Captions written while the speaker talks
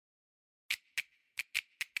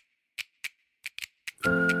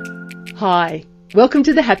Hi, welcome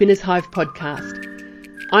to the Happiness Hive podcast.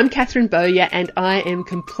 I'm Catherine Bowyer and I am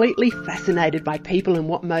completely fascinated by people and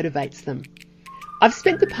what motivates them. I've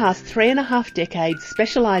spent the past 3.5 decades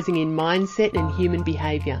specialising in mindset and human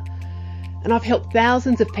behaviour, and I've helped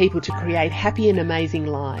thousands of people to create happy and amazing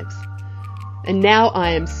lives. And now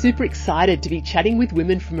I am super excited to be chatting with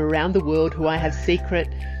women from around the world who I have secret,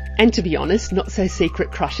 and to be honest, not so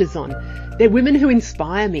secret crushes on. They're women who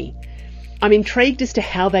inspire me. I'm intrigued as to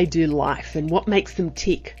how they do life and what makes them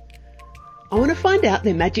tick. I want to find out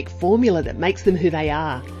their magic formula that makes them who they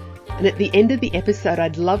are. And at the end of the episode,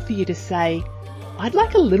 I'd love for you to say, I'd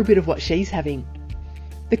like a little bit of what she's having.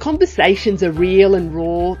 The conversations are real and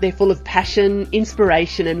raw. They're full of passion,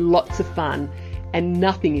 inspiration, and lots of fun. And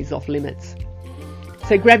nothing is off limits.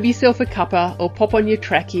 So grab yourself a cuppa or pop on your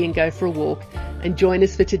trackie and go for a walk and join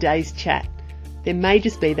us for today's chat. There may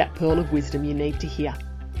just be that pearl of wisdom you need to hear.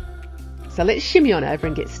 So let's shimmy on over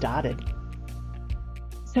and get started.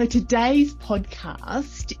 So today's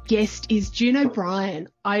podcast guest is June O'Brien.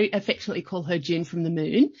 I affectionately call her June from the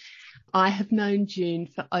Moon. I have known June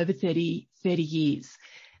for over 30 years,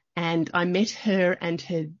 and I met her and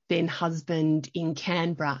her then husband in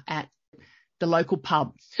Canberra at the local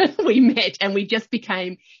pub. We met and we just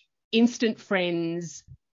became instant friends.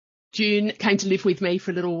 June came to live with me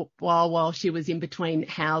for a little while she was in between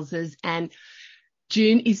houses, and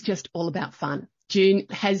June is just all about fun. June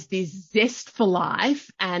has this zest for life,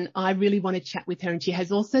 and I really want to chat with her. And she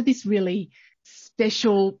has also this really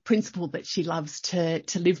special principle that she loves to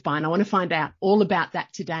live by. And I want to find out all about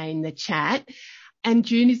that today in the chat. And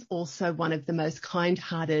June is also one of the most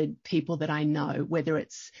kind-hearted people that I know, whether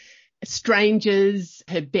it's strangers,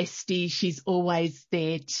 her besties, she's always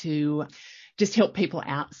there to just help people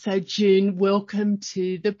out. So June, welcome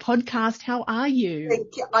to the podcast. How are you?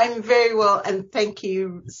 Thank you. I'm very well, and thank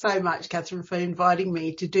you so much, Catherine, for inviting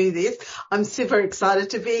me to do this. I'm super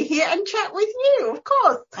excited to be here and chat with you, of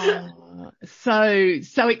course. Oh,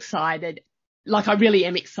 so excited. Like, I really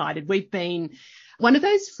am excited. We've been one of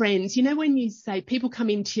those friends, you know, when you say people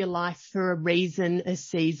come into your life for a reason, a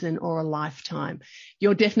season, or a lifetime.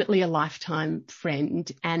 You're definitely a lifetime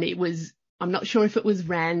friend, and I'm not sure if it was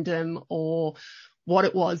random or what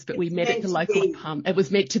it was, but we met at the local pub. It was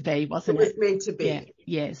meant to be, wasn't it? It was meant to be. Yeah,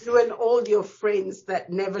 yes. You and all your friends that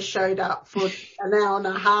never showed up for an hour and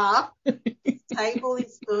a half. Table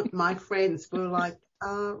is for my friends. We were like,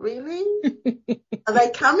 really? Are they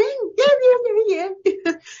coming? Yeah.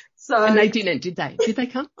 So, and they didn't, did they? Did they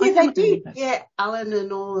come? Yeah, they did. Yeah, Alan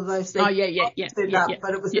and all of those things. Oh, yeah.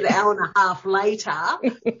 But it was an hour and a half later.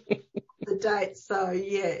 The date. So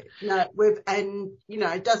yeah, no,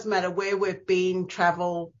 it doesn't matter where we've been,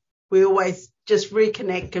 travel, we always just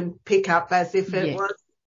reconnect and pick up as if it was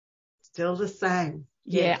still the same.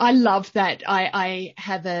 Yeah, I love that. I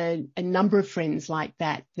have a number of friends like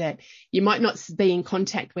that you might not be in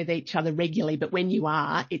contact with each other regularly, but when you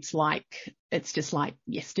are, it's just like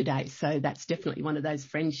yesterday. So that's definitely one of those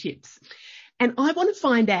friendships. And I want to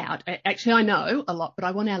find out, actually I know a lot, but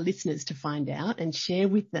I want our listeners to find out and share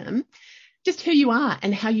with them just who you are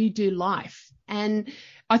and how you do life. And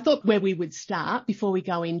I thought where we would start before we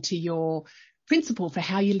go into your principle for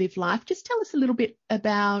how you live life, just tell us a little bit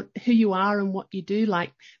about who you are and what you do,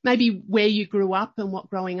 like maybe where you grew up and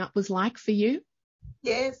what growing up was like for you.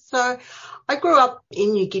 Yeah, so I grew up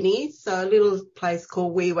in New Guinea, so a little place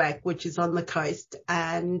called Wewak, which is on the coast.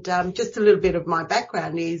 And just a little bit of my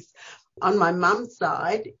background is, on my mum's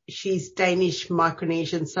side, she's Danish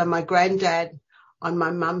Micronesian. So my granddad on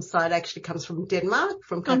my mum's side actually comes from Denmark,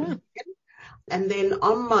 from Copenhagen. And then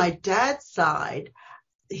on my dad's side,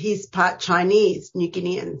 he's part Chinese, New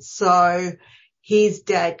Guinean. So his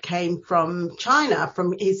dad came from China,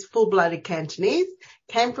 he's full-blooded Cantonese,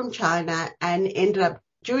 came from China and ended up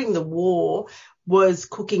during the war was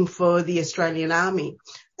cooking for the Australian Army.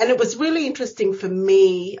 And it was really interesting for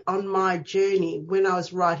me on my journey when I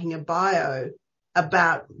was writing a bio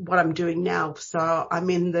about what I'm doing now. So I'm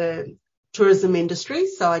in the tourism industry.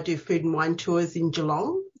 So I do food and wine tours in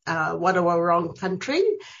Geelong. Wadawurrung country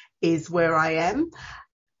is where I am.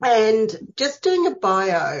 And just doing a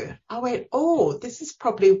bio, I went, this is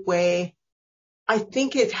probably where I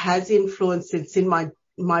think it has influence. It's in my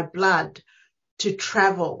blood to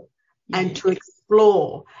travel and to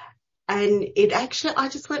explore. And it actually, I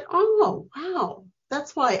just went, oh, wow.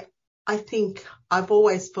 That's why I think I've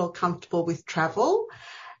always felt comfortable with travel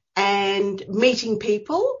and meeting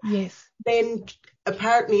people. Yes. Then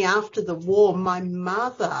apparently after the war, my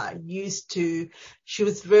mother she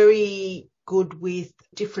was very good with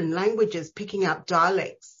different languages, picking up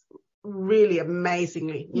dialects. really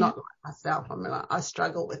amazingly, not like myself. I mean, I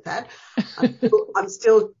struggle with that. I'm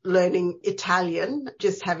still learning Italian,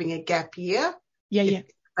 just having a gap year. Yeah.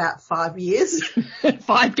 About 5 years.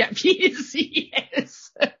 5 gap years,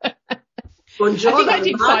 yes. Buongiorno, I think I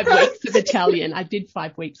did Marco. 5 weeks of Italian. I did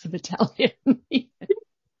 5 weeks of Italian.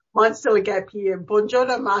 Mine's still a gap year.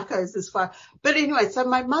 Buongiorno, Marco's is 5. But anyway, so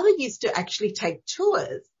my mother used to actually take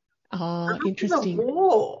tours. Oh, after interesting. the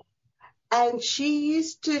war. And she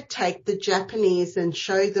used to take the Japanese and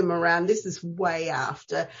show them around. This is way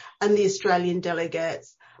after. And the Australian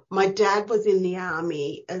delegates. My dad was in the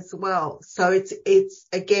army as well. So it's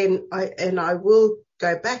again, I will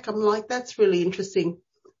go back. I'm like, that's really interesting.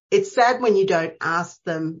 It's sad when you don't ask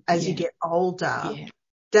them as you get older. Yeah.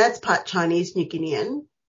 Dad's part Chinese, New Guinean.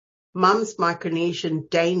 Mum's Micronesian,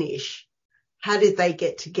 Danish. How did they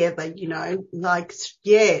get together? You know, like,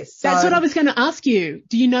 yeah. So, that's what I was going to ask you.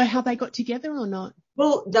 Do you know how they got together or not?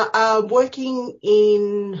 Well, working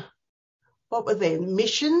in, what were they,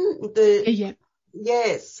 Mission?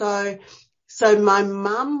 Yeah. So my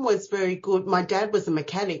mum was very good. My dad was a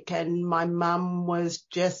mechanic and my mum was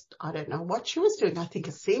just, I don't know what she was doing. I think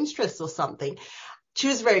a seamstress or something. She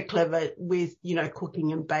was very clever with, you know,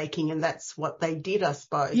 cooking and baking, and that's what they did, I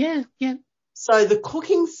suppose. Yeah. So the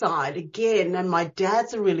cooking side again, and my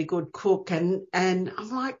dad's a really good cook, and I'm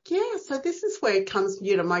like, yeah, so this is where it comes,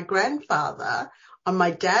 you know, my grandfather on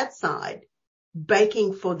my dad's side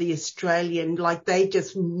baking for the Australian, like they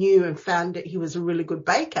just knew and found that he was a really good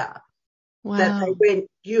baker. Wow. That they went,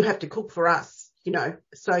 you have to cook for us, you know.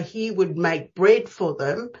 So he would make bread for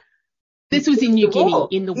them. This was in New Guinea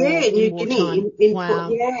in the war. Yeah, in New wartime. Guinea. Wow.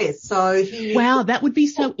 Yeah, so he... Wow, that would be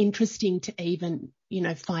so interesting to even, you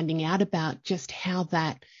know, finding out about just how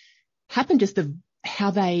that happened, just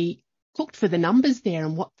how they cooked for the numbers there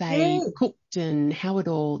and what they cooked and how it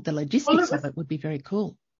all, the logistics of it would be very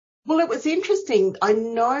cool. Well, it was interesting. I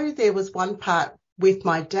know there was one part with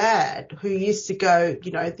my dad who used to go,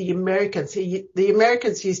 you know, the Americans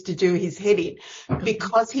used to do his head in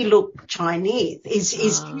because he looked Chinese.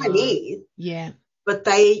 He's Chinese. Yeah. But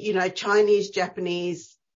they, you know, Chinese,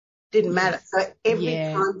 Japanese didn't matter. So every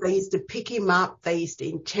time they used to pick him up, they used to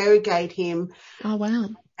interrogate him. Oh, wow.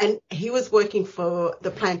 And he was working for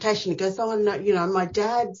the plantation. He goes, oh, no, you know, my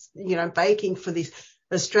dad's, you know, baking for this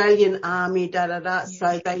Australian army, Yeah.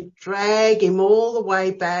 So they drag him all the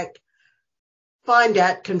way back, find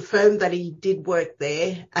out, confirm that he did work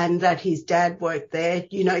there and that his dad worked there.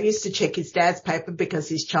 You know, used to check his dad's paper because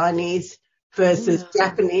he's Chinese versus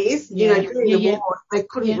Japanese. You know, during the war, they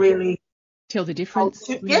couldn't really tell the difference.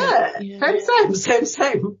 Same.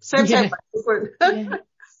 Different. Yeah.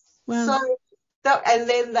 Wow. So, and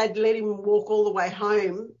then they'd let him walk all the way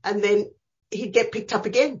home and then he'd get picked up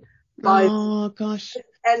again. Oh, gosh.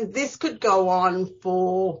 And this could go on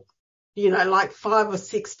for, you know, like 5 or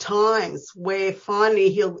 6 times where finally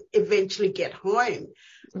he'll eventually get home.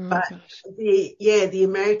 Oh, but gosh. the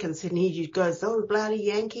Americans, and he goes, oh, bloody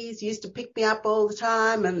Yankees used to pick me up all the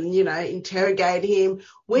time and, you know, interrogate him.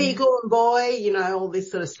 Where you going, boy? You know, all this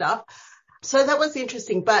sort of stuff. So that was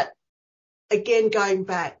interesting. But again, going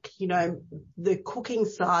back, you know, the cooking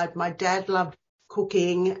side, my dad loved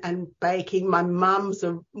cooking and baking. My mum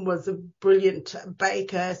was a brilliant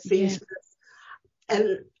baker, seamstress.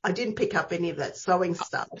 And I didn't pick up any of that sewing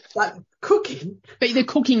stuff, but cooking. But the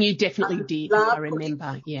cooking you definitely did, I remember.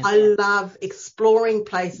 Cooking. Yeah. I love exploring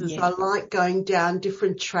places. Yeah. I like going down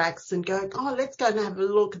different tracks and going, oh, let's go and have a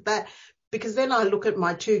look at that. Because then I look at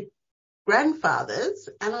my 2 grandfathers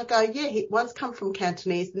and I go, yeah, one's come from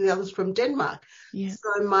Cantonese and the other's from Denmark. Yeah.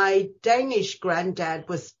 So my Danish granddad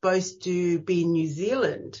was supposed to be in New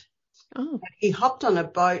Zealand. Oh. He hopped on a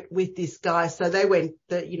boat with this guy. So they went,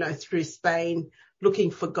 through Spain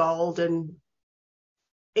looking for gold and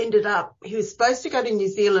ended up, he was supposed to go to New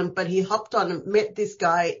Zealand, but he hopped on and met this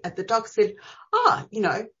guy at the dock, said,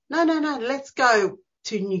 no, let's go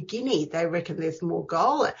to New Guinea. They reckon there's more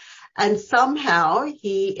gold. And somehow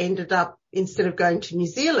he ended up, instead of going to New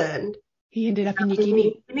Zealand, he ended up in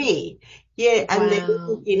New Guinea. Yeah. And then in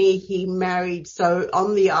New Guinea, he married. So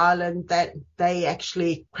on the island that they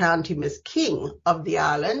actually crowned him as king of the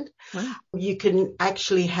island. Wow. You can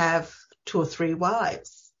actually have 2 or 3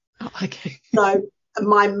 wives. Oh, okay. So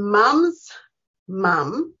my mum's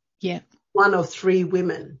mum, 1 or 3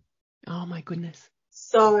 women. Oh my goodness.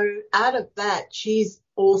 So out of that, she's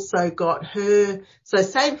also got her, so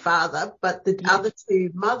same father, but the other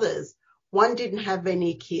 2 mothers, one didn't have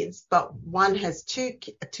any kids, but one has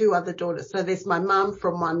 2 other daughters. So there's my mum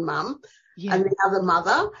from one mum and the other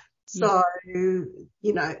mother. So, you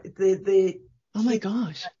know, oh my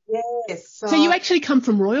gosh. Yes. So you actually come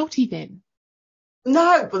from royalty then?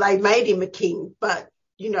 No, well, they made him a king, but,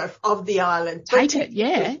 of the island. Take it,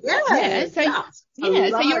 yeah. Yeah. So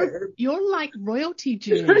you're like royalty,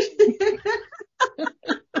 June.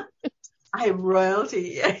 I am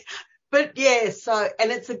royalty, yeah. But yeah,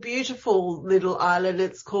 and it's a beautiful little island.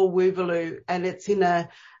 It's called Woovaloo, and it's in a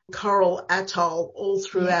coral atoll all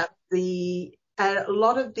throughout and a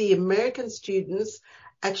lot of the American students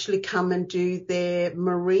actually come and do their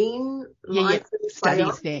marine life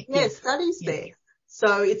studies there. Yeah, studies there.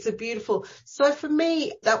 So it's so for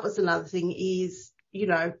me, that was another thing is,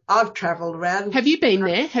 I've travelled around. Have you been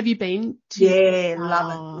there? Have you been to? Yeah,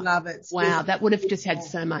 love it. Wow, that would have just had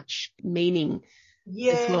so much meaning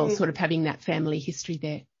as well, sort of having that family history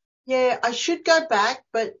there. Yeah, I should go back,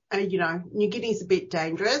 but, New Guinea's a bit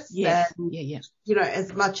dangerous. Yeah.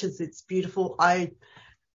 As much as it's beautiful,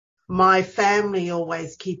 my family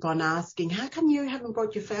always keep on asking, how come you haven't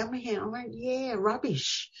brought your family here? I'm like, yeah,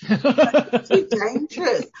 rubbish. It's too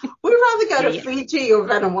dangerous. We'd rather go to Fiji or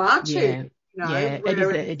Vanuatu.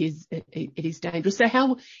 It is dangerous. So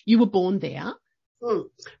how you were born there?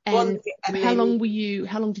 And how long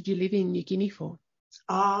did you live in New Guinea for?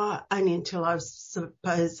 Only until I was,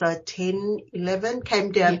 suppose, 10, 11,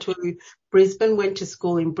 came down to Brisbane, went to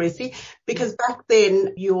school in Brizzy, because back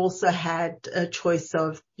then you also had a choice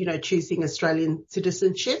of, choosing Australian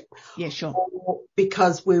citizenship. Yeah, sure. Or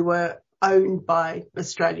because we were owned by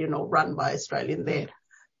Australian or run by Australian then. Yeah.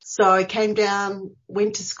 So I came down,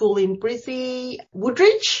 went to school in Brizzy,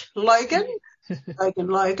 Woodridge, Logan.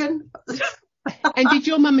 And did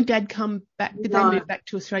your mum and dad come back? Did they move back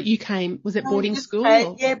to Australia? You came, was it boarding school?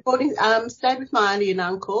 Boarding, stayed with my auntie and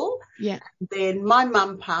uncle. Yeah. Then my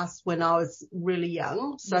mum passed when I was really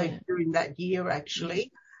young. So during that year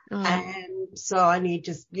actually. Oh. And so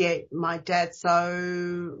my dad,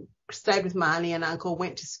 so stayed with my auntie and uncle,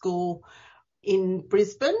 went to school in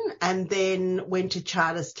Brisbane and then went to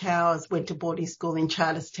Charters Towers, went to boarding school in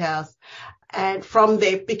Charters Towers. And from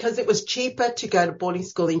there, because it was cheaper to go to boarding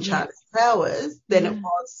school in Charters Towers than it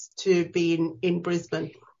was to be in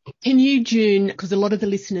Brisbane. Can you, June, because a lot of the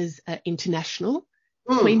listeners are international,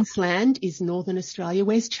 Queensland is Northern Australia.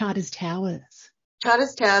 Where's Charters Towers?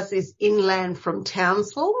 Charters Towers is inland from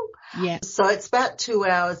Townsville. Yeah. So it's about 2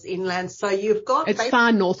 hours inland. So you've got... It's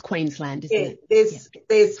far north Queensland, isn't it?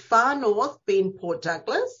 There's far north being Port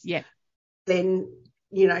Douglas. Yeah. Then,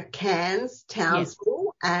 Cairns,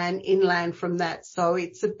 Townsville, and inland from that. So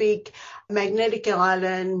it's a big Magnetic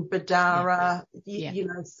Island, Badara,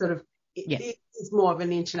 it's more of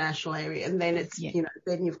an international area. And then it's,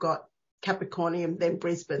 then you've got Capricornium, then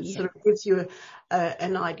Brisbane. Sort of gives you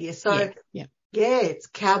an idea. So, it's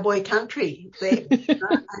cowboy country there.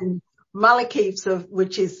 And Mullakeep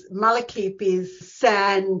is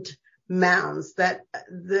sand mounds that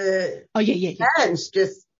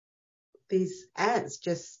these ants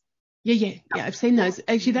just. Yeah. I've seen those.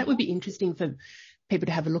 Actually, that would be interesting for people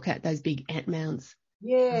to have a look at, those big ant mounds.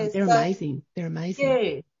 Yeah. They're amazing. They're amazing.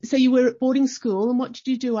 Yeah. So you were at boarding school, and what did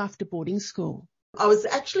you do after boarding school? I was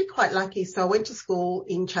actually quite lucky. So I went to school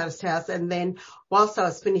in Charters Towers, and then whilst I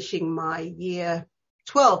was finishing my year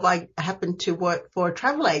 12, I happened to work for a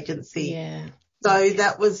travel agency. Yeah. So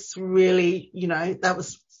that was really, that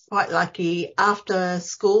was quite lucky. After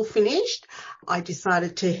school finished, I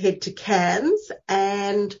decided to head to Cairns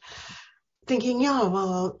and thinking,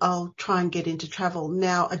 I'll try and get into travel.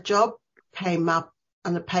 Now a job came up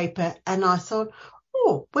on the paper and I thought,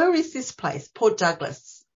 where is this place? Port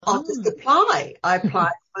Douglas. I'll just apply. I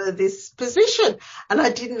applied for this position and I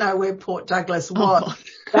didn't know where Port Douglas was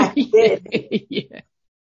back then. Yeah.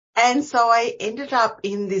 And so I ended up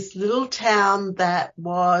in this little town that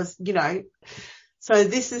was, so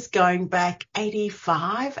this is going back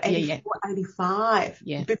 85, 85,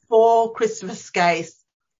 before Christopher Skase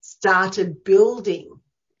started building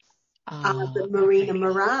the Marina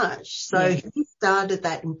Mirage. So he started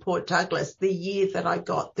that in Port Douglas the year that I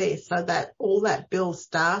got there. So that all that build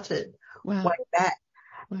started way back.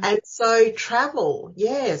 Wow. And so travel,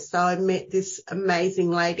 so I met this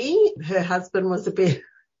amazing lady. Her husband was a bit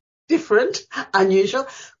different, unusual,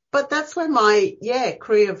 but that's when my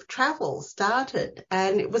career of travel started.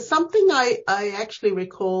 And it was something I actually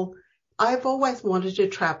recall. I've always wanted to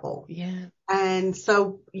travel. Yeah. And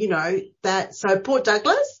so, so Port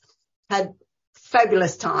Douglas had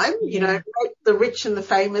fabulous time, the rich and the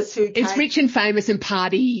famous who came. It's rich and famous and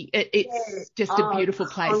party. It's just a beautiful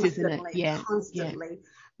place, isn't it? Yeah. Constantly.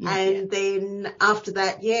 Yeah. And then after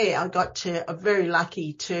that, I got I'm very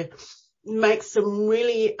lucky to make some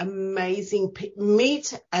really amazing,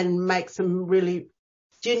 meet and make some really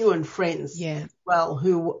genuine friends as well,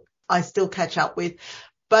 who I still catch up with.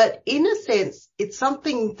 But in a sense, it's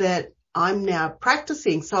something that I'm now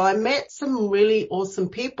practicing. So I met some really awesome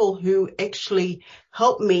people who actually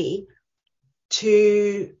helped me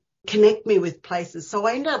to connect me with places. So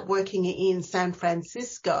I ended up working in San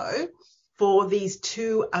Francisco for these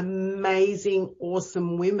two amazing,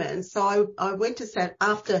 awesome women. So I went to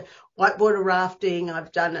after whitewater rafting,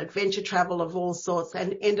 I've done adventure travel of all sorts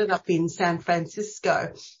and ended up in San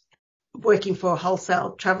Francisco working for a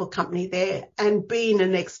wholesale travel company there and being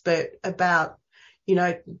an expert about,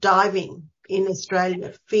 diving in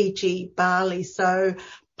Australia, Fiji, Bali. So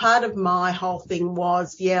part of my whole thing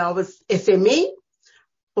was, I was SME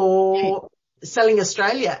for selling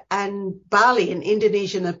Australia and Bali and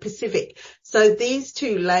Indonesia and the Pacific. So these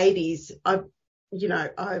two ladies, I'm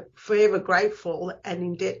forever grateful and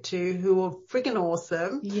in debt to, who were friggin'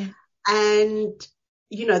 awesome. Yeah. And,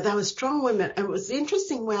 they were strong women. And it was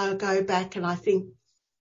interesting when I go back and I think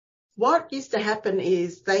what used to happen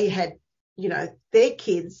is they had, their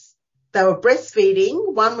kids, they were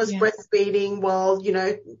breastfeeding. One was breastfeeding while,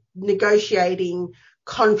 negotiating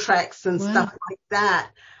contracts and stuff like that.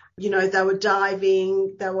 They were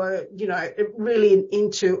diving, they were, really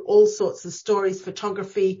into all sorts of stories,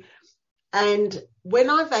 photography. And when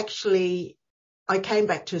I came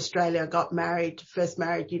back to Australia, got married, first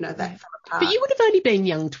married, that fell apart. But you would have only been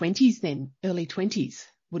young 20s then, early 20s,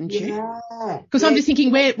 wouldn't you? Yeah. Because I'm just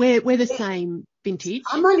thinking we're the same vintage.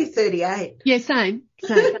 I'm only 38. Yeah, same.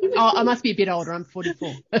 I must be a bit older. I'm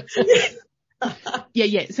 44.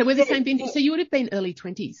 Yeah. So we're the same vintage. So you would have been early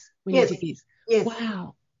 20s when you did this. Yes.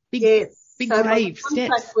 Wow. Big so brave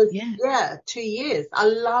steps. Was, 2 years. I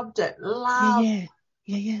loved it.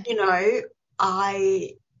 Yeah.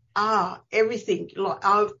 Everything,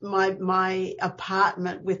 like my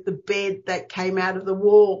apartment with the bed that came out of the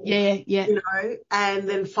wall. Yeah. And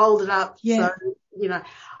then folded up. Yeah. So,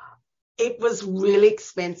 it was really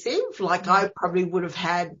expensive. Like I probably would have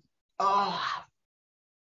had,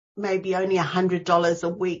 maybe only $100 a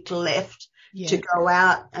week left to go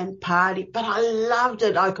out and party. But I loved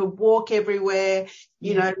it. I could walk everywhere,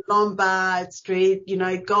 Lombard Street,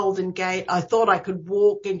 Golden Gate. I thought I could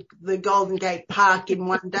walk in the Golden Gate Park in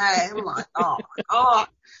one day. I'm like, oh my God.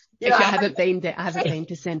 Actually, I haven't been there. I haven't been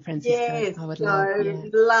to San Francisco. Yes, I would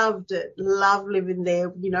loved it. Loved living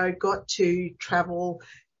there. Got to travel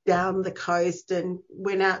down the coast and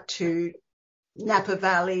went out to Napa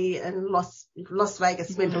Valley and Las Vegas.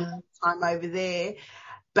 Spent a long time over there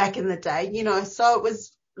back in the day, so it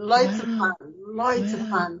was loads of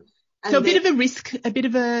fun. And so a bit of a risk, a bit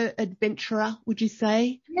of a adventurer, would you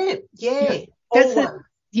say? Yeah.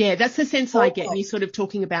 That's the sense I get. And you're sort of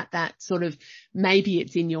talking about that sort of, maybe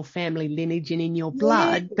it's in your family lineage and in your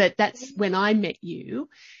blood, but that's when I met you.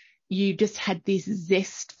 You just had this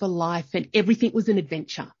zest for life and everything was an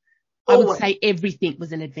adventure. I would say everything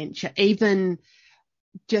was an adventure, even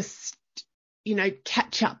just,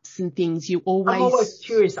 catch-ups and things. I'm always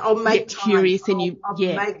curious. I'll make time. Curious and I'll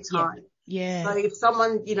make time. Yeah. So if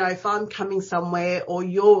someone, if I'm coming somewhere or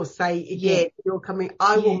you're you're coming,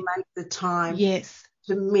 I will make the time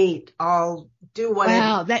to meet. I'll do whatever.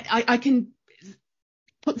 Wow. That I can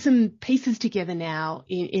put some pieces together now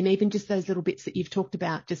in even just those little bits that you've talked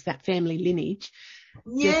about, just that family lineage.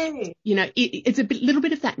 Yeah. Just, it's a little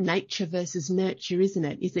bit of that nature versus nurture, isn't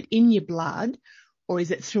it? Is it in your blood or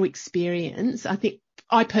is it through experience?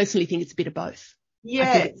 I personally think it's a bit of both. Yeah.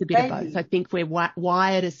 I think it's a bit of both. I think we're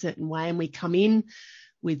wired a certain way and we come in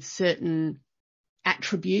with certain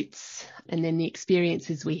attributes and then the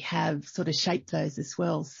experiences we have sort of shape those as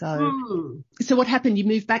well. So what happened? You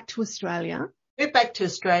moved back to Australia? Moved back to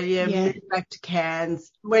Australia, moved back to Cairns,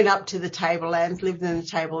 went up to the Tablelands, lived in the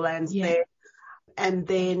Tablelands there, and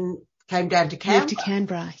then came down to Canberra. Moved to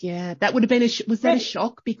Canberra, That would have been was that a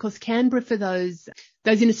shock? Because Canberra, for those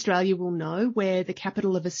in Australia will know, we're the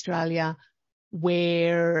capital of Australia.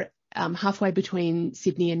 We're halfway between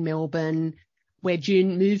Sydney and Melbourne. Where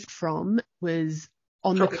June moved from was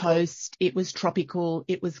on the coast. It was tropical.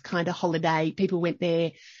 It was kind of holiday. People went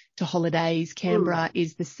there to holidays. Canberra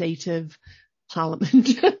is the seat of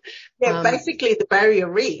Parliament. Basically the Barrier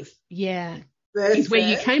Reef. Yeah. Is where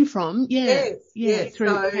you came from. Yeah. Yes.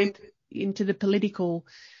 Came into the political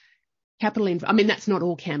capital. I mean, that's not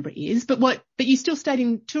all Canberra is, but you still stayed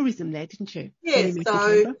in tourism there, didn't you? Yes.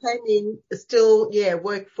 So came in,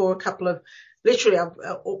 worked for a couple of, literally I've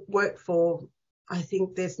worked for, I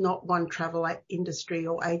think there's not one travel industry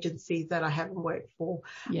or agency that I haven't worked for.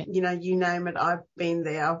 Yeah. You name it, I've been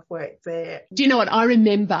there, I've worked there. Do you know what I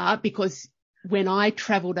remember? Because when I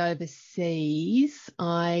travelled overseas,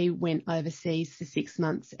 I went overseas for 6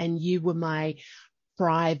 months and you were my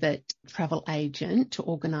private travel agent to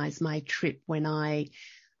organise my trip when I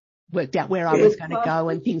worked out where I was going to go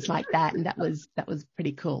and things like that. And that was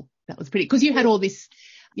pretty cool. That was pretty, because you had all this,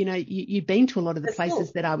 you know, you'd been to a lot of the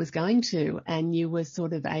places that I was going to, and you were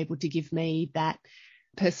sort of able to give me that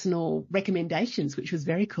personal recommendations, which was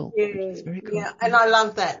very cool. Yeah, and I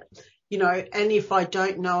love that. You know, and if I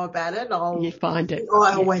don't know about it, you find it.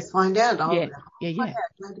 I always find out. Yeah.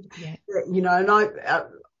 You know, and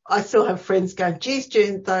I still have friends going, geez,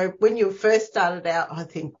 June, though, when you first started out, I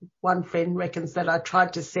think one friend reckons that I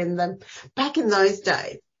tried to send them. Back in those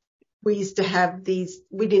days, we used to have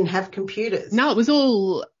we didn't have computers. No, it was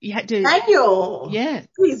all, you had to. Manual. Yeah.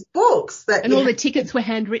 These books and all the tickets were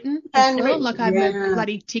handwritten. Well. Like I have my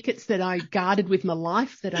bloody tickets that I guarded with my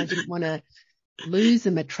life that I didn't want to lose,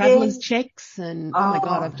 and my traveller's checks, and oh my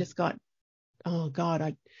God, I've just got,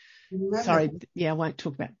 sorry, I won't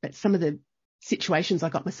talk about, but some of the situations I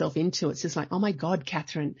got myself into, it's just like, oh my God,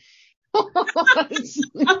 Catherine. Really,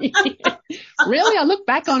 I look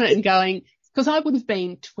back on it and going, because I would have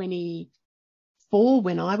been 24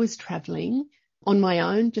 when I was travelling on my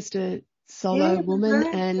own, just a solo woman,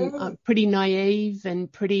 and pretty naive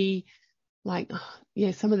and pretty like,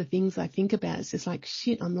 some of the things I think about, it's just like,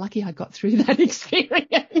 shit, I'm lucky I got through that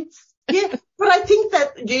experience. Yeah, but I think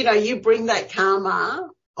that, you know, you bring that karma,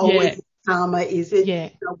 always karma, is it? Yeah.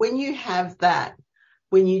 You know, when you have that,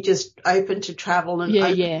 when you just open to travel and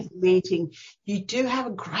open to meeting, you do have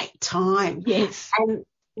a great time. Yes. And,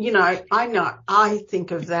 you know, I think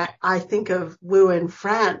of that. I think of we were in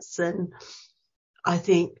France, and I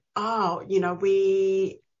think, you know,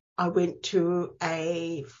 I went to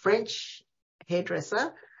a French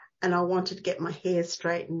hairdresser and I wanted to get my hair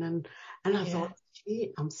straightened, and I thought,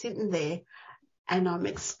 gee, I'm sitting there and I'm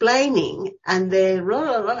explaining, and they're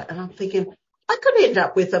and I'm thinking I could end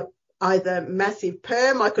up with either massive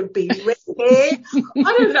perm, I could be red hair.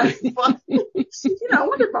 I don't know. You know, I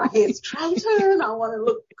wanted my hair straightened. I want to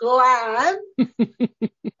look glam.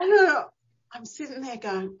 And I'm sitting there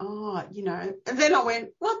going, you know, and then I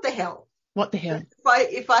went, what the hell? What the hell?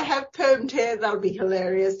 If I have permed hair, that'll be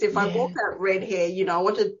hilarious. If I walk out red hair, you know, I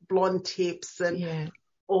wanted blonde tips and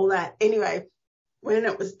all that. Anyway, when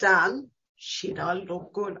it was done, shit, I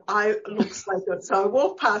look good. I look so good. So I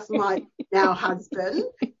walked past my now husband.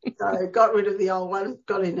 So got rid of the old one,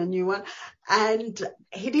 got in a new one, and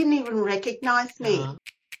he didn't even recognise me.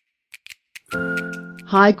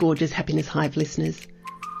 Hi, gorgeous Happiness Hive listeners.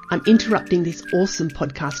 I'm interrupting this awesome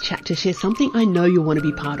podcast chat to share something I know you'll want to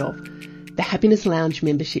be part of. The Happiness Lounge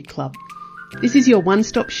Membership Club. This is your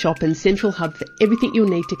one-stop shop and central hub for everything you'll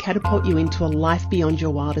need to catapult you into a life beyond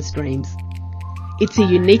your wildest dreams. It's a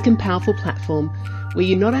unique and powerful platform where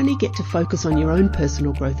you not only get to focus on your own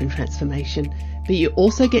personal growth and transformation, but you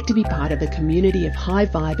also get to be part of a community of high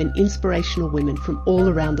vibe and inspirational women from all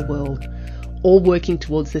around the world, all working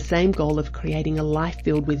towards the same goal of creating a life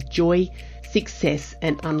filled with joy, success,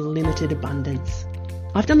 and unlimited abundance.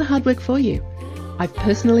 I've done the hard work for you. I've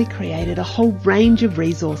personally created a whole range of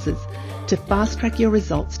resources to fast track your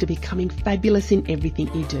results to becoming fabulous in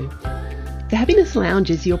everything you do. The Happiness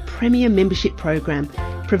Lounge is your premier membership program,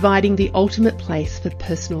 providing the ultimate place for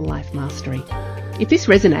personal life mastery. If this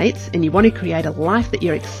resonates and you want to create a life that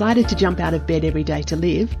you're excited to jump out of bed every day to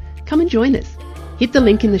live, come and join us. Hit the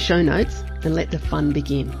link in the show notes and let the fun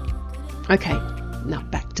begin. Okay, now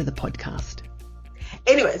back to the podcast.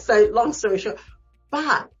 Anyway, so long story short,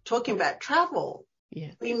 but talking about travel,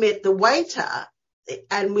 we met the waiter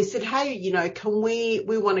and we said, hey, you know, can we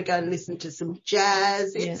want to go and listen to some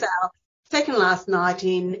jazz. It's our second last night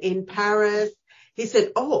in Paris. He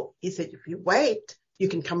said, if you wait, you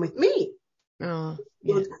can come with me. Oh,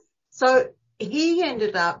 yeah. So he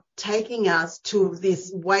ended up taking us to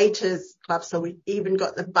this waiters club. So we even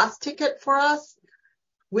got the bus ticket for us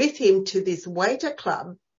with him to this waiter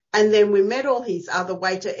club. And then we met all his other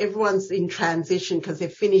waiter. Everyone's in transition because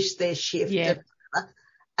they've finished their shift. Yeah.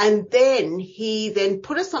 And then he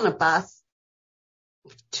put us on a bus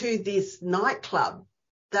to this nightclub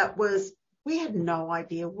we had no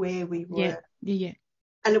idea where we were. Yeah.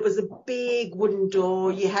 And it was a big wooden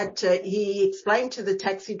door. He explained to the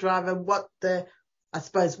taxi driver what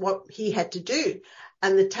he had to do.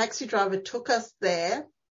 And the taxi driver took us there,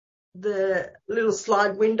 the little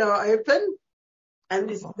slide window open, and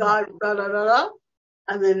this guy,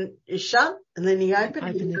 and then it shut, and then he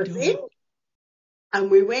opened us in. And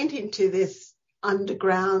we went into this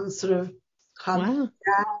underground sort of club. Wow.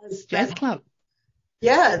 Jazz club.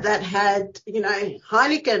 Yeah, that had, you know,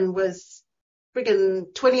 Heineken was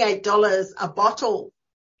friggin' $28 a bottle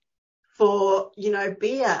for, you know,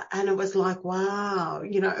 beer. And it was like, wow,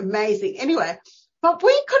 you know, amazing. Anyway, but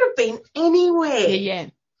we could have been anywhere. Yeah.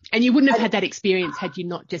 And you wouldn't have had that experience had you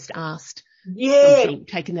not just asked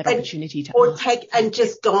taken that opportunity to or ask. and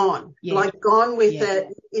just gone, like gone with it,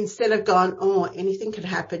 instead of gone, oh, anything could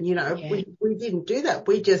happen. We didn't do that.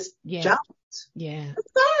 We just jumped. Yeah.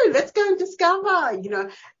 Let's go and discover,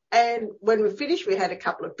 And when we finished, we had a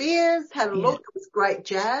couple of beers, had a look. It was great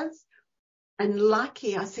jazz. And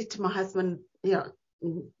lucky, I said to my husband, not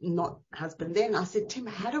husband then, I said, Tim,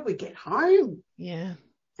 how do we get home? Yeah.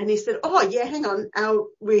 And he said, oh, yeah, hang on.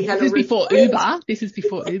 This is before Uber. This is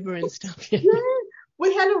before Uber and stuff. Yeah.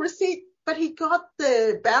 We had a receipt, but he got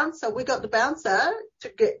the bouncer. We got the bouncer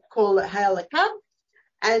to hail a cab,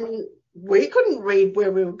 and we couldn't read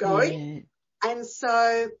where we were going. Yeah. And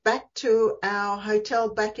so back to our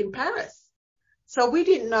hotel back in Paris. So we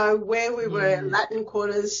didn't know where we were, Latin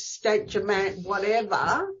Quarters, Saint Germain,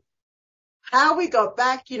 whatever. How we got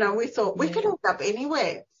back, we thought we could end up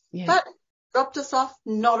anywhere. Yeah. But dropped us off,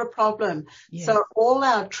 not a problem. Yeah. So all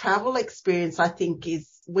our travel experience, I think, is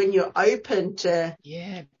when you're open to...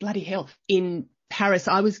 Yeah, bloody hell. In Paris,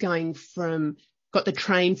 I was got the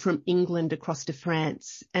train from England across to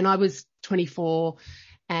France, and I was 24,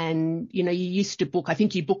 and, you used to book, I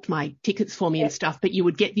think you booked my tickets for me and stuff, but you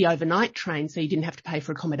would get the overnight train so you didn't have to pay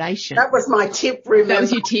for accommodation. That was my tip, remember? That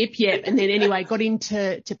was your tip, yeah. And then anyway, got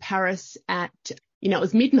into Paris at... it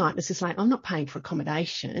was midnight. It's just like, I'm not paying for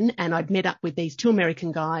accommodation. And I'd met up with these two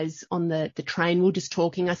American guys on the train. We were just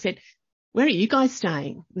talking. I said, where are you guys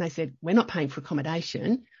staying? And they said, we're not paying for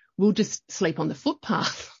accommodation. We'll just sleep on the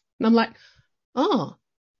footpath. And I'm like, oh,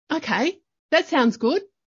 okay, that sounds good.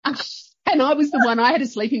 And I was the one, I had a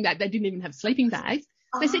sleeping bag. They didn't even have sleeping bags.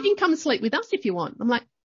 They said, you can come and sleep with us if you want. I'm like,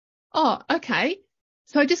 oh, okay.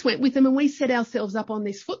 So I just went with them and we set ourselves up on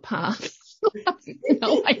this footpath. I had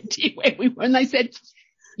no idea where we were. And they said,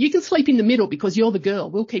 you can sleep in the middle because you're the girl.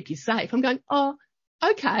 We'll keep you safe. I'm going, oh,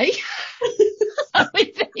 okay.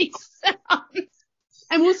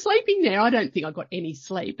 And we're sleeping there. I don't think I got any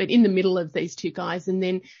sleep, but in the middle of these two guys. And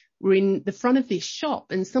then we're in the front of this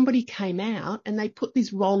shop and somebody came out and they put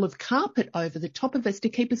this roll of carpet over the top of us to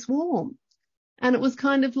keep us warm. And it was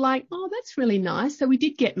kind of like, oh, that's really nice. So we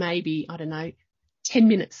did get maybe, 10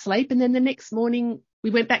 minutes sleep. And then the next morning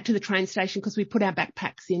we went back to the train station because we put our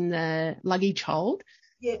backpacks in the luggage hold.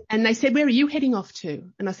 Yeah. And they said, where are you heading off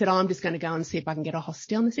to? And I said, I'm just going to go and see if I can get a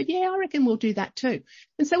hostel. And they said, yeah, I reckon we'll do that too.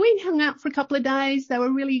 And so we hung out for a couple of days. They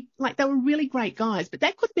were really great guys, but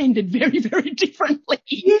that could have ended very, very differently.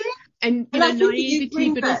 Yeah. And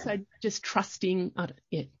naivety, but also just trusting.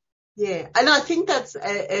 Yeah. And I think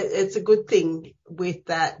it's a good thing with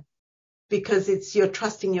that because you're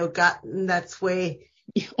trusting your gut, and that's where.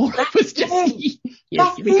 Or it was just,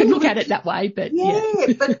 yes, we could look at it that way, but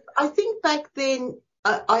but I think back then,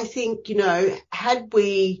 I think, had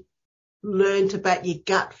we learned about your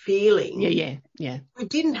gut feeling. Yeah. We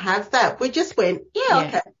didn't have that. We just went,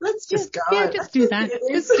 okay, let's just go. Yeah, just do that.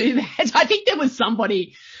 Just do that. I think there was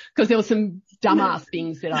somebody, because there were some dumbass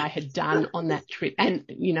things that I had done on that trip and,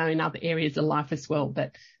 in other areas of life as well.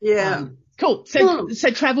 But cool.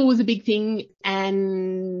 So travel was a big thing.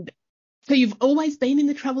 And so you've always been in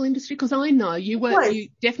the travel industry? Because I know you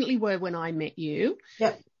definitely were when I met you.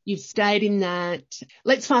 Yep. You've stayed in that.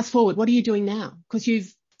 Let's fast forward. What are you doing now? Because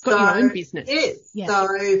you've got your own business. Yes. Yeah.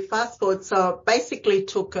 So fast forward. So basically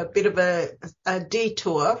took a bit of a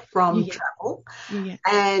detour from travel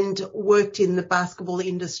and worked in the basketball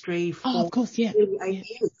industry for 8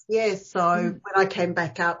 years. Yeah. So when I came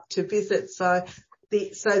back up to visit, so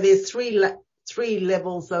there's three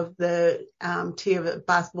levels of the tier of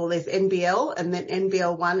basketball. There's NBL and then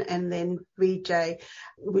NBL 1 and then VJ,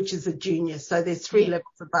 which is a junior. So there's three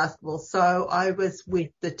levels of basketball. So I was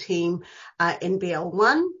with the team NBL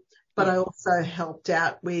 1, but I also helped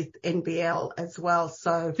out with NBL as well.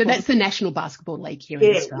 So that's the National Basketball League here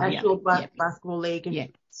in Australia. National Basketball League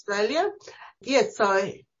in Australia. Yeah, so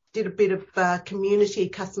I did a bit of community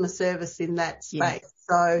customer service in that space.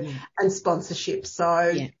 And sponsorship.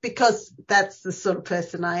 So because that's the sort of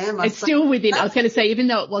person I am. It's still within, I was going to say, even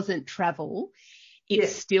though it wasn't travel,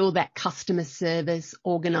 it's still that customer service,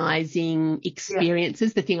 organising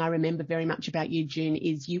experiences. The thing I remember very much about you, June,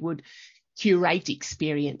 is you would curate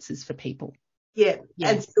experiences for people. Yeah.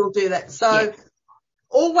 And still do that. So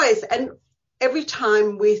always, and every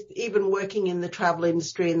time with even working in the travel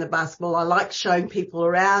industry in the basketball, I like showing people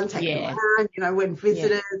around, taking them around, when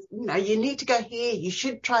visitors, you need to go here, you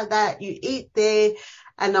should try that, you eat there.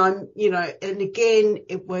 And I'm, and again,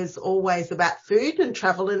 it was always about food and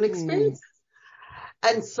travel and experiences.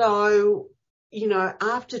 And so,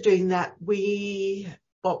 after doing that,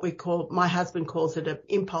 my husband calls it an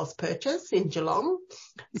impulse purchase in Geelong.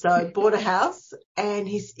 So I bought a house and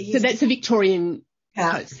so that's a Victorian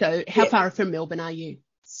house. So how far from Melbourne are you?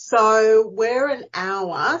 So we're an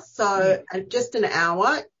hour, just an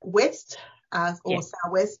hour west or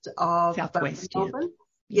southwest of Melbourne.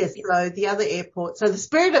 Yes, so the other airport. So the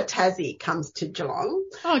Spirit of Tassie comes to Geelong.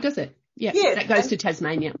 Oh, does it? Yeah, yes. That goes to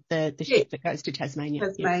Tasmania, the ship that goes to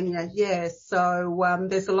Tasmania. So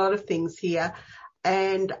there's a lot of things here.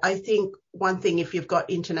 And I think one thing, if you've got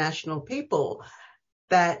international people,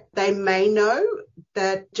 that they may know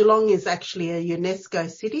that Geelong is actually a UNESCO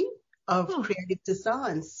city of creative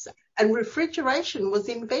designs. And refrigeration was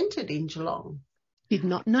invented in Geelong. Did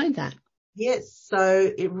not know that. Yes,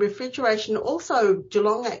 so refrigeration. Also,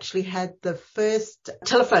 Geelong actually had the first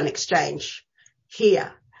telephone exchange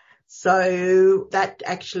here. So that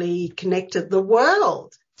actually connected the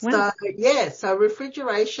world. Wow. So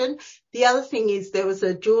refrigeration. The other thing is there was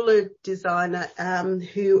a jeweler designer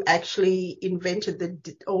who actually invented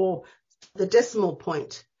the decimal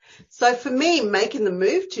point. So for me, making the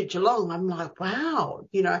move to Geelong, I'm like, wow,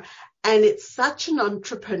 and it's such an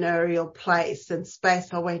entrepreneurial place and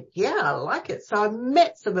space. I went, yeah, I like it. So I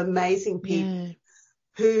met some amazing people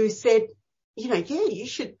who said, you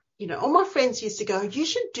should, all my friends used to go, you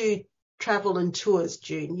should do travel and tours,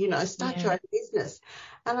 June, start your own business.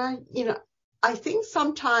 And I think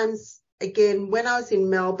sometimes, again, when I was in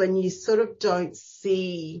Melbourne, you sort of don't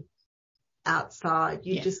see outside.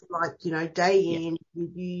 You just day in,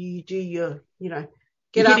 you do your,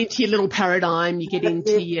 get into your little paradigm, you get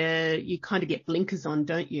into you kind of get blinkers on,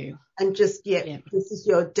 don't you? And just, this is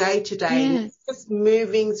your day to day. It's just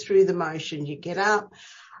moving through the motion. You get up.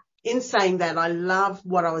 In saying that, I love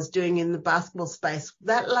what I was doing in the basketball space.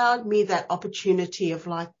 That allowed me that opportunity of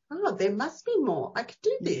like, there must be more. I could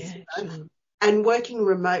do this. Sure. And working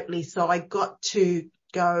remotely. So I got to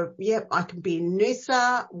go, I can be in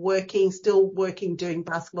Noosa still working, doing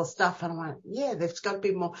basketball stuff. And I went, there's got to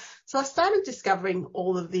be more. So I started discovering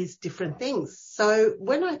all of these different things. So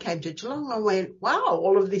when I came to Geelong, I went, wow,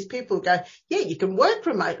 all of these people go, you can work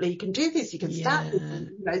remotely. You can do this. You can start this.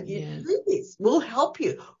 You do this. We'll help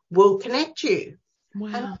you. We'll connect you. Wow.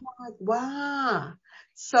 And I'm like, wow.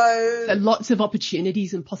 So lots of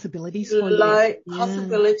opportunities and possibilities for you.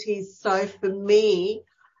 Possibilities. So for me,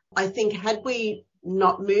 I think had we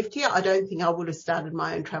not moved here, I don't think I would have started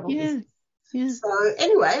my own travel business. Yeah. So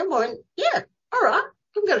anyway, I went, all right,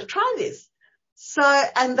 I'm going to try this. So,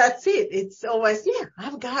 and that's it. It's always,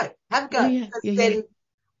 have a go.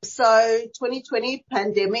 So 2020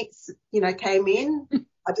 pandemics, came in.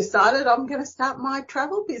 I decided I'm going to start my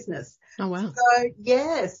travel business. Oh, wow.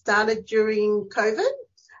 So, started during COVID.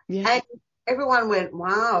 Yeah. And everyone went,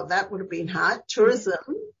 wow, that would have been hard. Tourism.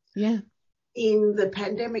 Yeah. In the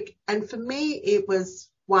pandemic. And for me, it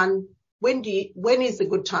was when is a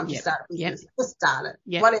good time to start a business? Just start it.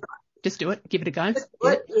 Yeah. Whatever. Just do it. Give it a go. Just do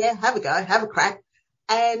it. Yeah. Have a go. Have a crack.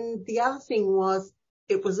 And the other thing was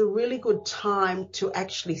it was a really good time to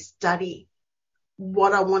actually study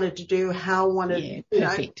what I wanted to do, how I wanted to,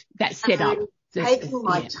 perfect. That set up. Taking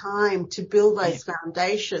my time to build those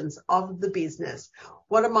foundations of the business.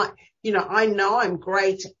 What am I know I'm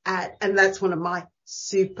great at, and that's one of my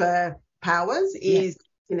superpowers is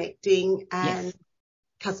connecting and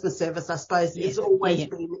customer service, I suppose, has always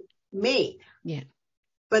been me. Yeah.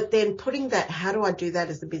 But then putting that, how do I do that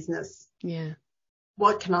as a business? Yeah.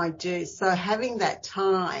 What can I do? So having that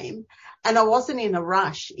time, and I wasn't in a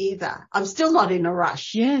rush either. I'm still not in a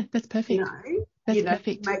rush. Yeah, that's perfect. That's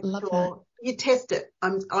perfect. Make love sure that. You test it.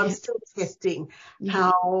 I'm still testing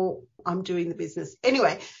how I'm doing the business.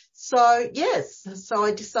 Anyway, so so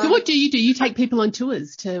I decided. So what do? You take people on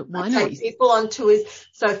tours to wineries? I take people on tours.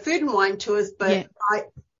 So food and wine tours, but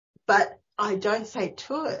I don't say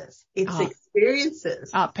tours. It's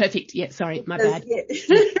experiences. Oh, perfect. Yeah, sorry, my bad.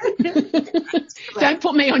 Don't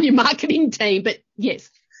put me on your marketing team, but yes.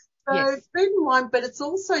 So food and wine, but it's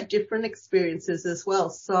also different experiences as well.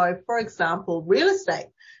 So for example, real estate.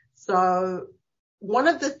 So one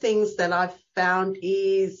of the things that I've found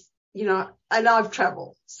is, and I've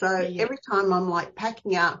traveled. So every time I'm like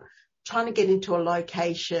packing up, trying to get into a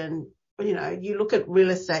location, you look at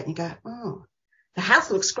real estate and you go, oh, the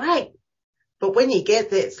house looks great. But when you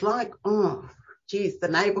get there, it's like, oh, geez, the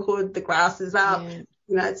neighborhood, the grass is up. Yeah.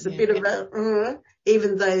 It's a bit of a,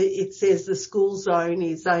 even though it says the school zone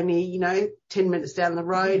is only, 10 minutes down the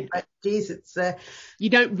road, but geez, it's you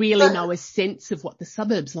don't really know a sense of what the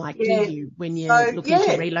suburbs like, do you, when you're looking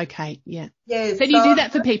to relocate? Yeah. Yeah. So do you do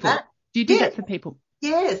that for people? Do you do that for people?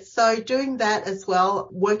 Yes. So doing that as well,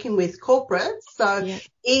 working with corporates. So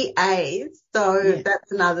EAs. So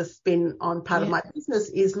that's another spin on part of my business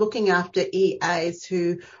is looking after EAs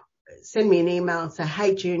who send me an email and say,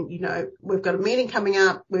 hey, June, we've got a meeting coming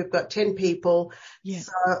up. We've got 10 people. Yeah.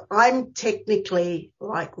 So I'm technically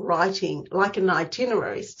like writing like an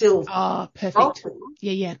itinerary still. Oh, perfect. Helping.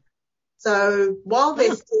 Yeah. So while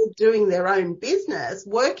they're still doing their own business,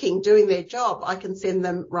 working, doing their job, I can send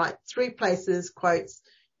them, right, 3 places, quotes,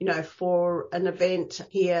 for an event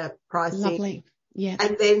here, pricing. Lovely. Yeah.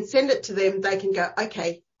 And then send it to them. They can go,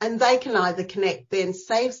 okay. And they can either connect, then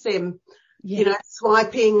saves them,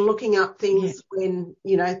 swiping, looking up things when,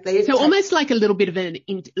 they. So almost like a little bit of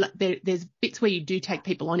there's bits where you do take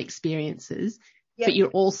people on experiences, but you're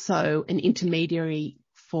also an intermediary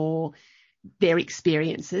for their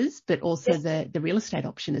experiences, but also the real estate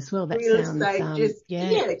option as well. That real sounds,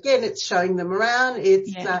 estate, again, it's showing them around.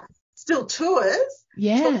 It's still tours.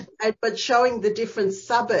 Yeah. But showing the different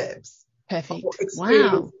suburbs. Perfect.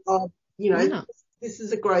 Wow. Of, wow. This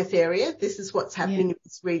is a growth area. This is what's happening in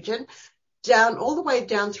this region. All the way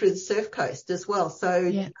down through the surf coast as well.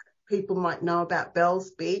 So people might know about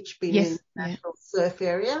Bells Beach being an international surf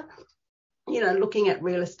area. Looking at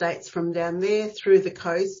real estates from down there through the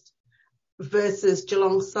coast versus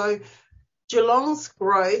Geelong. So Geelong's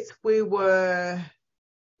growth, we were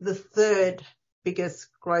the 3rd biggest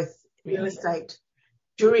growth real estate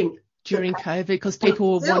during COVID, because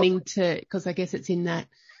people were wanting to, because I guess it's in that.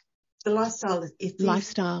 The lifestyle.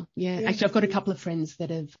 Lifestyle, yeah. Actually, I've got a couple of friends that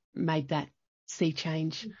have made that sea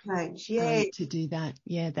change. To do that.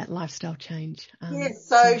 Yeah, that lifestyle change.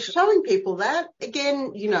 So showing people that,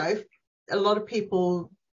 again, a lot of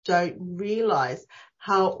people don't realise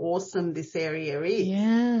how awesome this area is.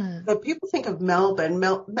 Yeah. So people think of Melbourne,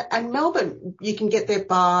 and Melbourne, you can get there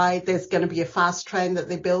there's going to be a fast train that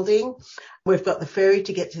they're building. We've got the ferry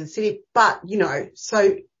to get to the city, but,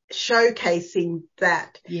 so showcasing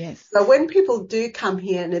that. Yes. So when people do come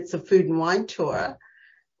here and it's a food and wine tour,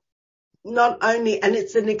 not only, and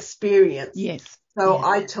it's an experience. Yes. So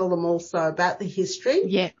I tell them also about the history.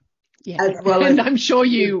 Yeah. As well and I'm sure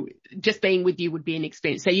just being with you would be an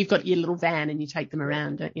experience. So you've got your little van and you take them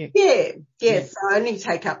around, don't you? Yes. I only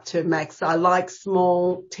take up to max. I like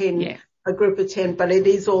small 10, a group of 10, but it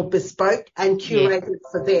is all bespoke and curated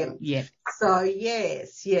for them. Yeah. So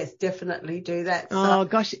yes, definitely do that. Oh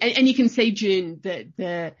gosh. And you can see, June,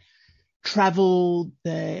 the travel,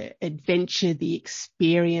 the adventure, the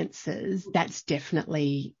experiences, that's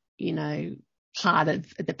definitely, part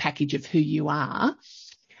of the package of who you are.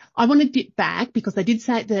 I want to dip back because I did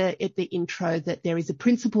say at the intro that there is a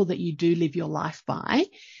principle that you do live your life by,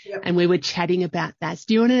 and we were chatting about that.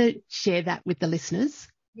 Do you want to share that with the listeners?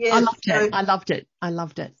 Yes. I loved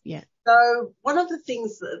it. Yeah. So one of the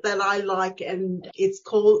things that I like, and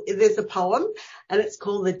there's a poem and it's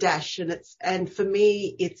called The Dash, and for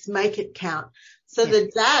me it's make it count. So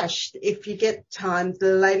the dash, if you get time,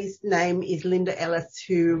 the lady's name is Linda Ellis,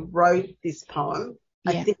 who wrote this poem.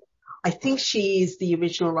 Yeah. I think she is the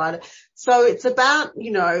original writer. So it's about,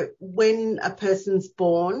 when a person's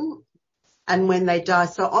born and when they die.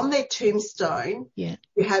 So on their tombstone, you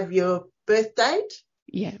have your birth date,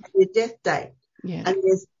 and your death date. Yeah. And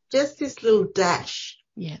there's just this little dash.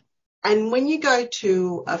 Yeah. And when you go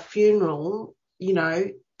to a funeral,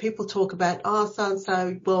 people talk about,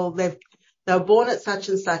 so-and-so, well, they were born at such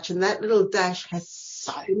and such, and that little dash has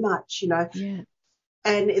so much, Yeah.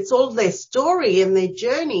 And it's all their story and their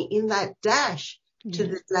journey in that dash to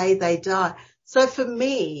the day they die. So for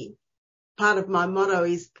me, part of my motto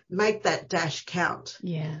is make that dash count.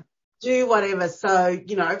 Yeah. Do whatever. So,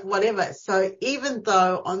 whatever. So even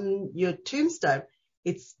though on your tombstone,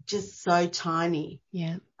 it's just so tiny.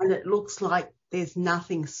 Yeah. And it looks like there's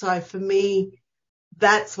nothing. So for me,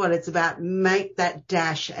 that's what it's about. Make that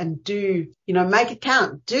dash and make it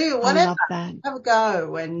count. Do whatever. I love that. Have a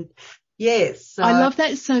go. And yes. So I love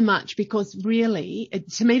that so much because really,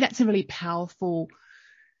 to me, that's a really powerful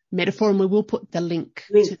metaphor, and we will put the link.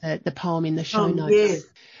 To the poem in the show notes. Yes.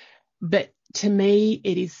 But to me,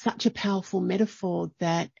 it is such a powerful metaphor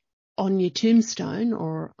that on your tombstone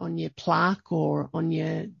or on your plaque or on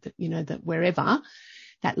your, wherever,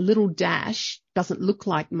 that little dash doesn't look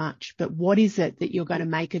like much, but what is it that you're going to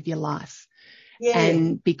make of your life? Yeah.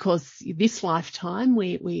 And because this lifetime,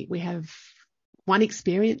 we have one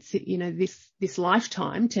experience, this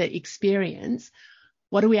lifetime to experience,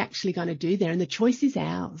 what are we actually going to do there? And the choice is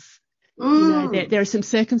ours. There are some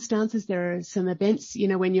circumstances, there are some events,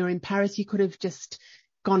 when you're in Paris, you could have just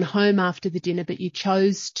gone home after the dinner, but you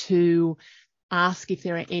chose to ask if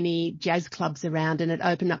there are any jazz clubs around, and it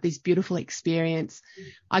opened up this beautiful experience.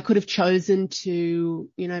 I could have chosen to,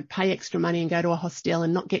 pay extra money and go to a hostel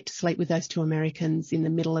and not get to sleep with those 2 Americans in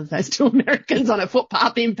the middle of those 2 Americans on a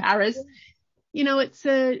footpath in Paris.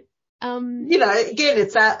 You know, again,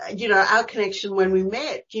 it's our connection when we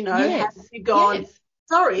met, Yes, have you gone, yes.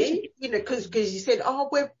 sorry, because you said, oh,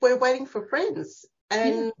 we're waiting for friends.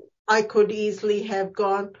 And I could easily have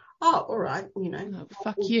gone, oh, all right, Oh,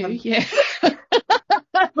 fuck you, yeah.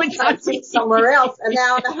 we can't sit somewhere else. An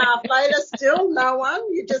hour and a half later, still no one.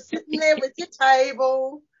 You're just sitting there with your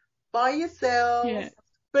table by yourself. Yeah.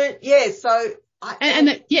 But yeah, so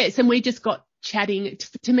yes, and we just got chatting.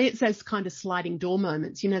 To me, it's those kind of sliding door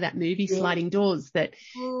moments, that movie Sliding Doors, that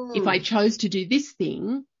if I chose to do this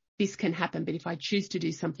thing, this can happen. But if I choose to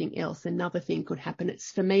do something else, another thing could happen.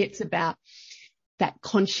 For me, it's about that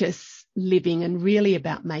conscious living and really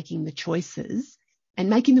about making the choices and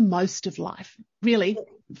making the most of life. Really,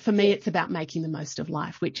 for me, it's about making the most of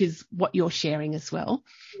life, which is what you're sharing as well,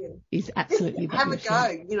 is absolutely just have a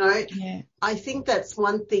go, Yeah. I think that's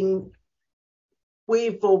one thing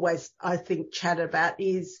we've always, I think, chatted about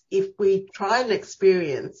is if we try an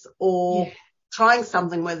experience or trying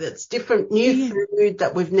something, whether it's different new food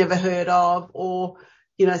that we've never heard of or,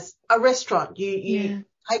 a restaurant, you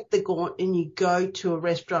take the gaunt and you go to a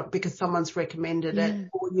restaurant because someone's recommended it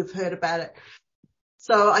or you've heard about it.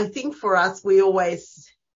 So I think for us, we always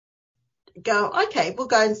go, okay, we'll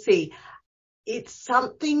go and see. It's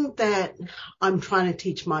something that I'm trying to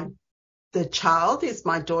teach the child is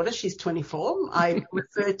my daughter. She's 24. I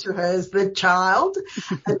refer to her as the child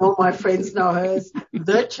and all my friends know her as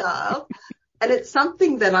the child. And it's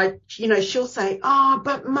something that she'll say, oh,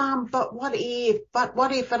 but Mum, but what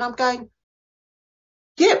if, and I'm going,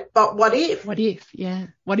 yeah, but what if? What if? Yeah.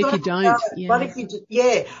 What if you don't? Yeah. What if you do?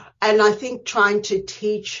 Yeah. And I think trying to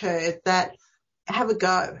teach her that have a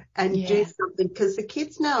go and do something, because the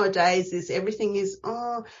kids nowadays everything is,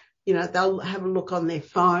 they'll have a look on their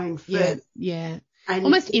phone first. Yeah. And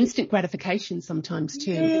almost instant gratification sometimes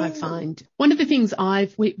too, I find. One of the things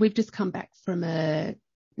we've just come back from a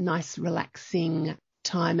nice relaxing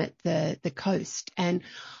time at the coast, and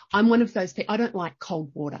I'm one of those people, I don't like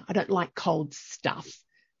cold water. I don't like cold stuff.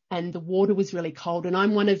 And the water was really cold, and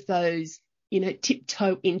I'm one of those,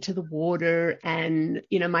 tiptoe into the water, and,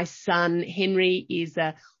 my son Henry is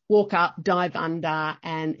a walk up, dive under,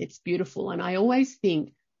 and it's beautiful. And I always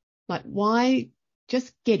think, like, why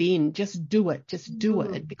just get in, just do it,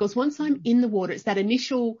 it. Because once I'm in the water, it's that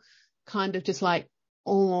initial kind of just like,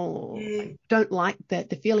 I don't like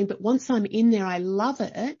the feeling. But once I'm in there, I love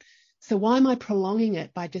it. So why am I prolonging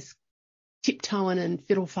it by just tiptoeing and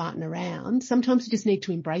fiddle farting around? Sometimes we just need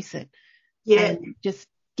to embrace it. Yeah. And just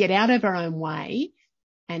get out of our own way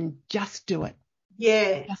and just do it.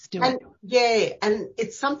 Yeah. Just do it. Yeah. And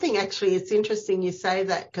it's something, actually, it's interesting you say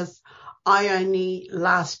that, because I only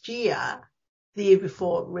last year, the year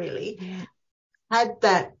before really, had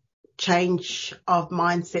that change of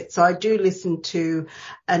mindset. So I do listen to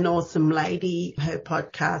an awesome lady, her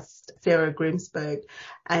podcast, Sarah Grimsberg,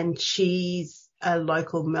 and she's a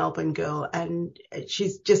local Melbourne girl and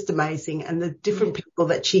she's just amazing. And the different people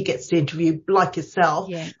that she gets to interview, like yourself,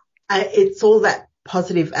 it's all that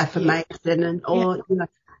positive affirmation and all,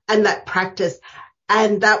 and that practice.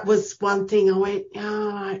 And that was one thing I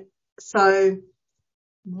went, so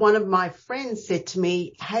one of my friends said to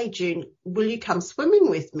me, hey, June, will you come swimming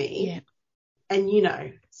with me? Yeah.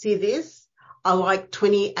 And, see this? I like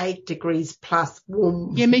 28 degrees plus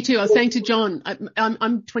warm. Yeah, me too. I was saying to John,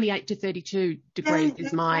 I'm 28 to 32 degrees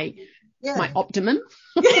is my optimum.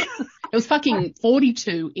 It was fucking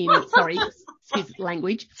 42 excuse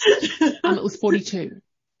language. It was 42.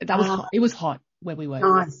 That was hot. It was hot where we were.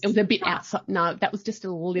 Nice. It was a bit outside. No, that was just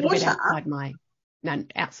a little bit outside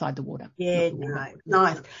outside the water. Yeah,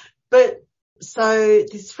 nice. But so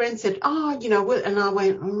this friend said, and I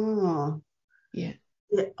went, oh. Yeah.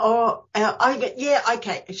 Oh,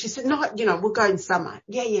 okay. She said, no, we'll go in summer.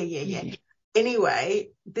 Yeah. Anyway,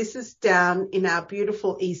 this is down in our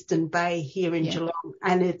beautiful Eastern Bay here in Geelong,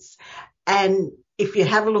 and if you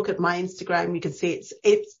have a look at my Instagram, you can see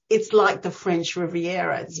it's like the French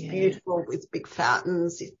Riviera. It's beautiful with big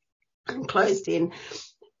fountains and closed in.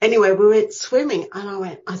 Anyway, we went swimming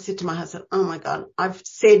and I said to my husband, oh my God, I've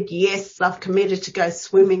said yes, I've committed to go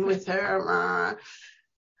swimming with her.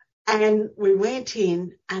 And we went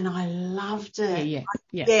in and I loved it.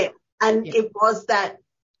 Yeah. And it was that.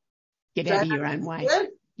 Get out of your own way.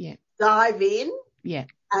 Yeah. Dive in. Yeah.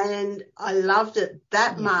 And I loved it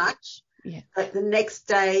that much. Yeah. But the next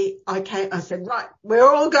day I said, right, we're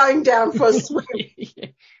all going down for a swim.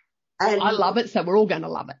 And I love it, so we're all going to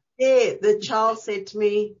love it. Yeah, the child said to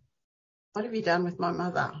me, what have you done with my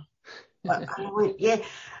mother? I went, yeah.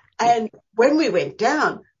 And when we went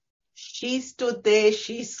down, she stood there,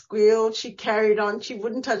 she squealed, she carried on, she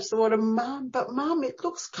wouldn't touch the water. Mum, it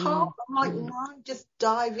looks cold. I'm like, no, just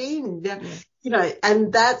dive in. You know,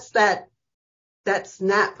 and that's that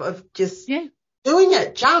snap of just doing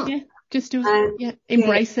it, jump. Yeah, just do it. Yeah,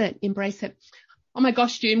 embrace it. Oh my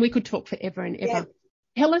gosh, June, we could talk forever and ever. Yeah.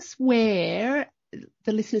 Tell us where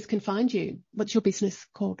the listeners can find you. What's your business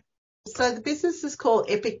called? So the business is called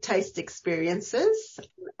Epic Taste Experiences,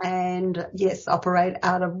 and yes, operate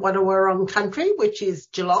out of Wadawurrung Country, which is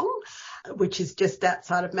Geelong, which is just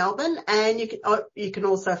outside of Melbourne. And you can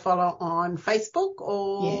also follow on Facebook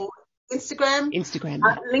or Instagram.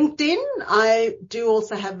 LinkedIn. I do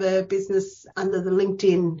also have a business under the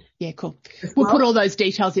LinkedIn. Yeah, cool. We'll put all those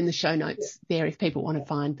details in the show notes there if people want to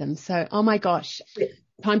find them. So, oh my gosh,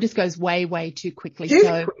 time just goes way, way too quickly.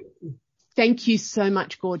 Thank you so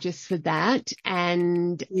much, Gorgeous, for that,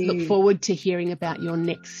 and look forward to hearing about your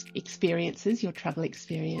next experiences, your travel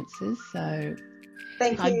experiences. So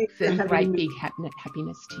thank you. And great big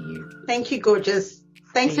happiness to you. Thank you, Gorgeous.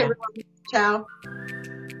 Thanks, everyone. Ciao.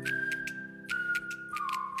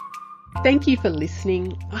 Thank you for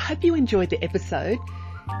listening. I hope you enjoyed the episode.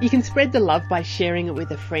 You can spread the love by sharing it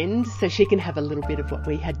with a friend so she can have a little bit of what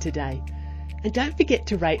we had today. And don't forget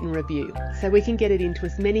to rate and review so we can get it into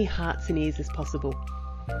as many hearts and ears as possible.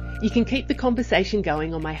 You can keep the conversation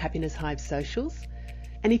going on my Happiness Hive socials.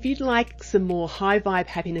 And if you'd like some more high vibe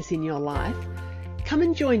happiness in your life, come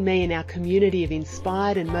and join me in our community of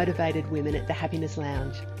inspired and motivated women at the Happiness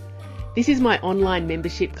Lounge. This is my online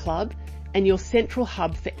membership club and your central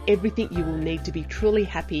hub for everything you will need to be truly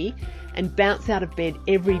happy and bounce out of bed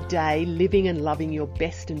every day, living and loving your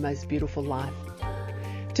best and most beautiful life.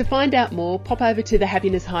 To find out more, pop over to the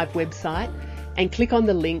Happiness Hive website and click on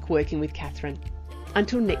the link Working with Catherine.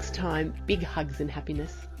 Until next time, big hugs and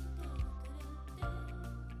happiness.